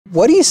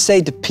What do you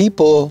say to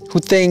people who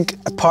think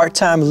a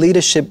part-time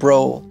leadership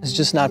role is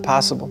just not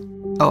possible?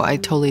 Oh, I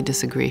totally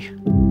disagree.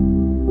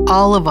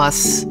 All of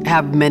us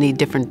have many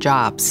different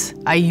jobs.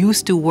 I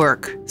used to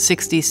work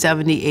 60,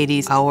 70,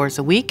 80 hours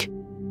a week,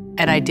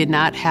 and I did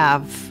not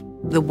have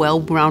the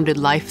well-rounded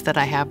life that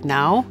I have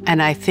now.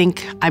 And I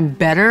think I'm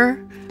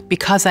better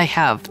because I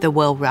have the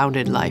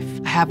well-rounded life.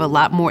 I have a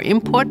lot more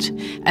input,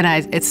 and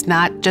it's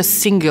not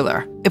just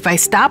singular. If I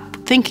stop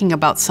thinking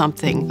about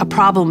something, a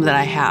problem that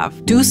I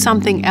have, do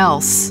something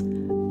else,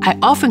 I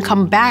often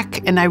come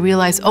back and I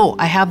realize, oh,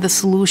 I have the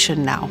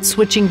solution now.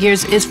 Switching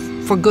gears is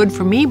good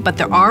for me, but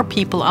there are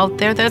people out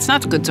there that it's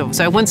not good for.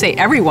 So I wouldn't say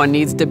everyone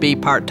needs to be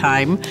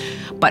part-time,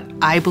 but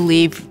I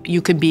believe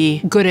you can be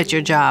good at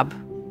your job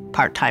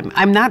part-time.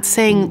 I'm not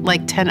saying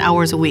like 10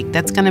 hours a week.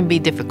 That's going to be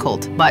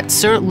difficult, but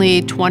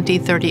certainly 20,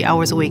 30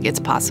 hours a week, it's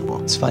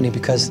possible. It's funny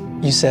because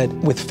you said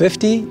with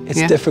 50,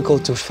 it's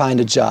difficult to find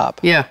a job.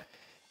 Yeah.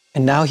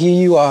 And now here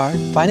you are,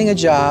 finding a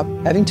job,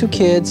 having 2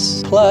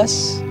 kids,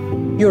 plus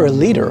you're a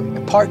leader,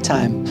 a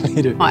part-time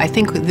leader. I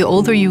think the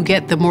older you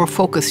get, the more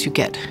focus you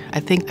get.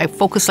 I think I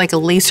focus like a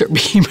laser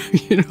beam,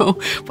 you know?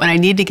 When I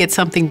need to get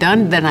something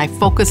done, then I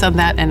focus on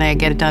that and I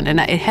get it done.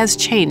 And it has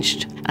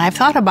changed. And I've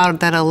thought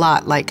about that a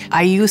lot. Like,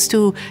 I used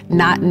to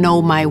not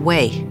know my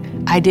way.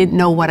 I didn't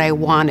know what I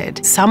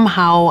wanted.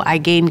 Somehow I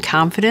gained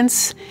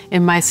confidence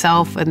in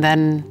myself, and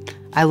then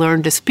I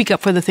learned to speak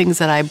up for the things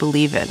that I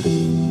believe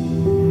in.